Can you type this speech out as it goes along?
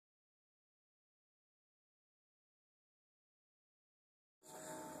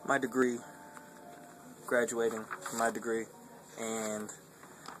my degree, graduating from my degree, and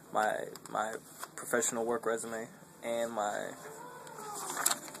my professional work resume and my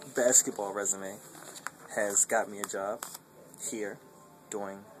basketball resume has got me a job here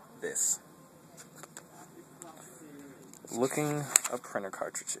doing this. Looking up printer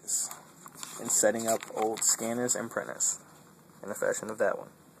cartridges and setting up old scanners and printers in the fashion of that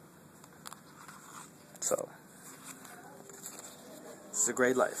one. So, this is a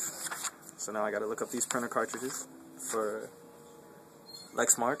great life. So now I gotta look up these printer cartridges for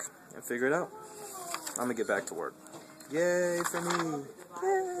Lexmark and figure it out. I'm gonna get back to work. Yay for me!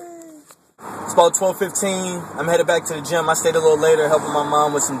 Yay! It's about 12:15. I'm headed back to the gym. I stayed a little later helping my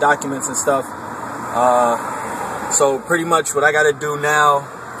mom with some documents and stuff. So pretty much what I gotta do now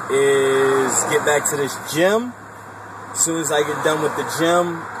is get back to this gym. As soon as I get done with the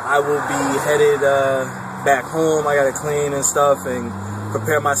gym, I will be headed back home. I gotta clean and stuff and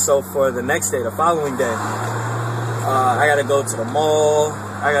prepare myself for the next day, the following day. I gotta go to the mall.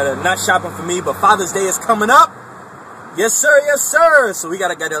 I gotta, not shopping for me, but Father's Day is coming up. Yes sir, yes sir. So we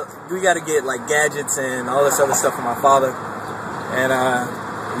gotta get like gadgets and all this other stuff for my father. And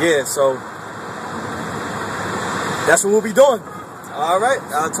yeah, so that's what we'll be doing. Alright,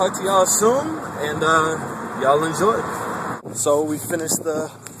 I'll talk to y'all soon, and y'all enjoy. So we finished the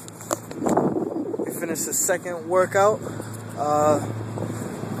second workout,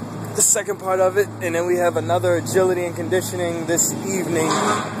 the second part of it, and then we have another agility and conditioning this evening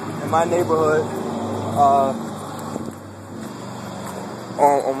in my neighborhood,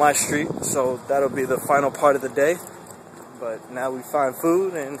 on my street. So that'll be the final part of the day. But now we find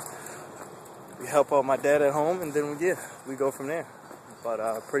food and we help out my dad at home, and then we go from there. But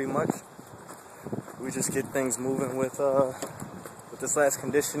pretty much we just get things moving with this last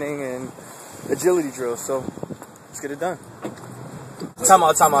conditioning and agility drill. So let's get it done. Time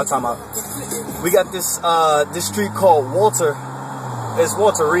out. We got this street called Walter. It's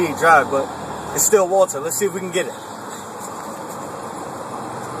Walter Reed Drive, but it's still Walter. Let's see if we can get it.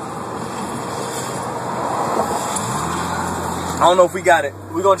 I don't know if we got it.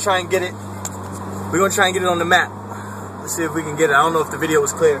 We're gonna try and get it. We're gonna try and get it on the map. Let's see if we can get it. I don't know if the video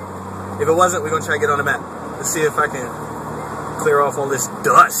was clear. If it wasn't, we're gonna try and get it on the map. Let's see if I can clear off all this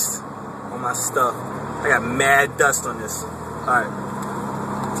dust on my stuff. I got mad dust on this. Alright.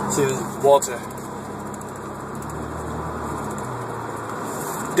 See, this is Walter.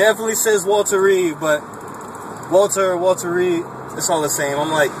 Definitely says Walter Reed, but Walter Reed, it's all the same.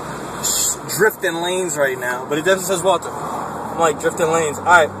 I'm like drifting lanes right now, but it definitely says Walter. I'm like drifting lanes.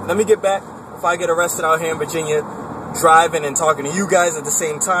 Alright, let me get back. If I get arrested out here in Virginia, driving and talking to you guys at the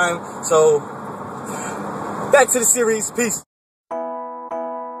same time. So, back to the series. Peace.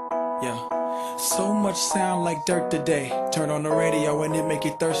 Yeah. So much sound like dirt today. Turn on the radio and it make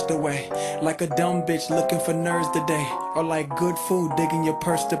you thirst away. Like a dumb bitch looking for nerds today. Or like good food digging your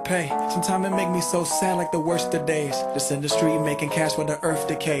purse to pay. Sometimes it make me so sad like the worst of days. Just in the street making cash when the earth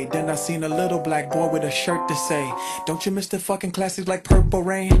decayed. Then I seen a little black boy with a shirt to say, don't you miss the fucking classics like Purple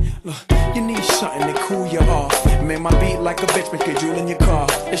Rain? Look, you need something to cool you off. Make my beat like a bitch, make you drool in your car.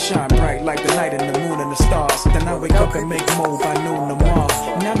 It shine bright like the night and the moon and the stars. Then I wake up and make more by noon tomorrow.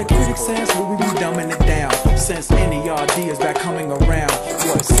 Now the critics ask will we be dumbing it down. Since any ideas back coming around.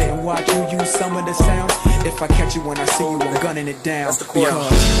 What, sit and watch you use some of the sounds? If I catch you when I see you, I'm gunning it down. That's the core. The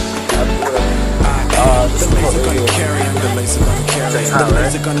laser gonna carry and the laser gonna carry. The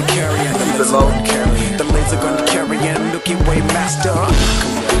laser gonna carry and the laser gonna carry. The laser gonna carry and Milky Way master.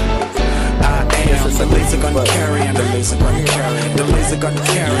 The laser gonna carry and the laser gonna carry. The laser gonna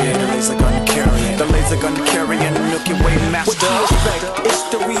carry and the laser gonna carry. The laser gonna carry and Milky Way master. What you expect? It's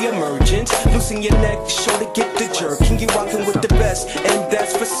the re-emergence. Loosen your neck, show to get the jerking. You rockin' with the best, and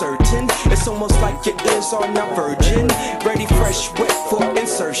that's for certain. It's almost like your ears are not virgin. Ready, fresh, wet for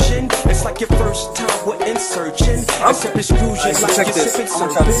insertion. It's like your first time with insertion. Except exclusion, like you're sipping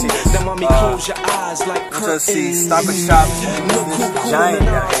something. Then mommy close your eyes like curtains. Stop and Shop. No cool Giant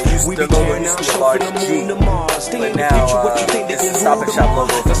guy. we be going out show from the moon to Mars. Stay in the future, what you think they can Stop and Shop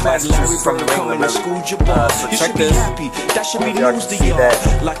logo That's from like Larry from Bird New coming England. to school your bar. So You check should be this. happy, that should be Y'all news can to see y'all.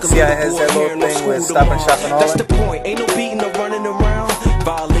 that. Like a See how it little has boy that little here, no thing school with Stop and tomorrow. Shop and all That's that? the point, ain't no beating or running around.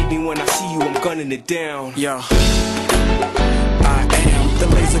 Violate me when I see you, I'm gunning it down. Yeah. I am the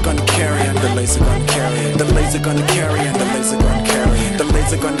laser gonna carry and the laser gonna carry. The laser gonna carry and the laser gonna carry. The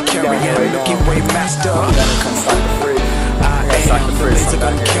laser gonna carry and Milky Way master. I am the laser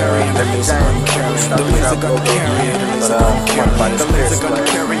gonna carry and the laser gonna carry. The laser gonna carry and the laser gonna carry. The laser gonna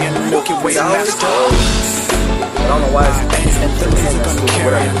carry and Milky Way master. I don't know why it's the laser gonna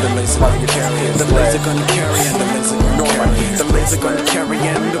carry and the laser gonna carry. The laser gonna carry and the laser gonna carry. The laser gun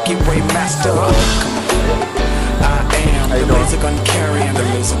carrying Milky Way master. I am the laser gun carrying, the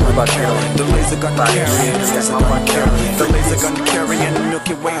laser gun carrying, the laser gun carrying, the laser gun carrying, the laser gun carrying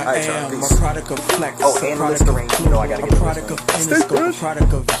Milky Way. I am a product of flex, a product of Pluto, a product of Interscope, a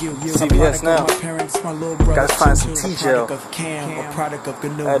product of you, CBS now. my parents, my little brother, Gotta find some a T-gel. product of Cam, a product of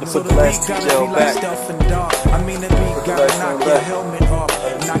GNU. I had to So put the the last beat gotta T-gel be like back. Stealth and Dark. I mean the beat gotta knock your helmet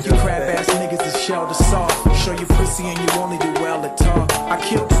off, knock your crab ass niggas to shell the soft. Show you pussy and you only do well to talk. I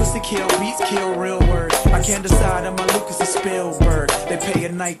kill pussy, kill beats, kill real words. I can't decide, am I Lucas or Spielberg? They pay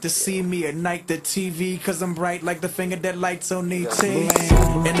a night to see me, a night to TV, cause I'm bright like the finger that lights on ET. In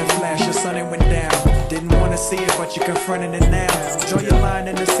the flash, your sun it went down. Didn't wanna see it, but you're confronting it now. Draw your line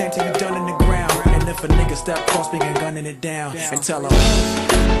in the sand till you're done in the ground. And if a nigga step close, begin gunning it down. And tell him,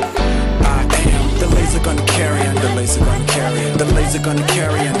 I am the laser gun carrying, the laser gun carrying, the laser gun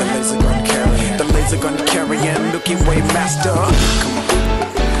carrying, the laser gun carrying, the laser gun carrying Milky Way master. Come on.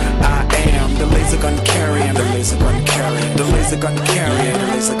 I am the laser gun carrying, the laser gun carrying, the laser gun carrying, the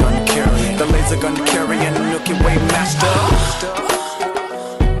laser gun carrying, the laser gun carrying Milky Way master.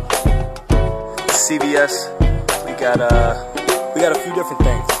 CVS, we got a few different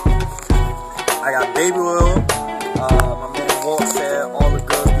things. I got baby oil. My man Walt said all the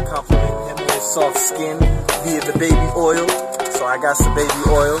girls be complimenting him with his soft skin via the baby oil. So I got some baby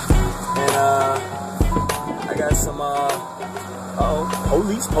oil, and I got some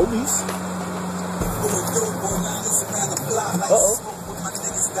police.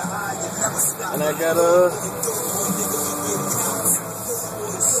 And I got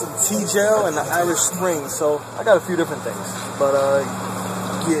some T-gel and the Irish Spring. So I got a few different things, but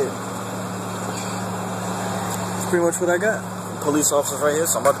yeah, that's pretty much what I got. Police officers right here,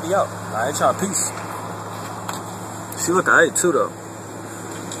 so I'm about to be out. Alright, y'all, peace. She look alright too though.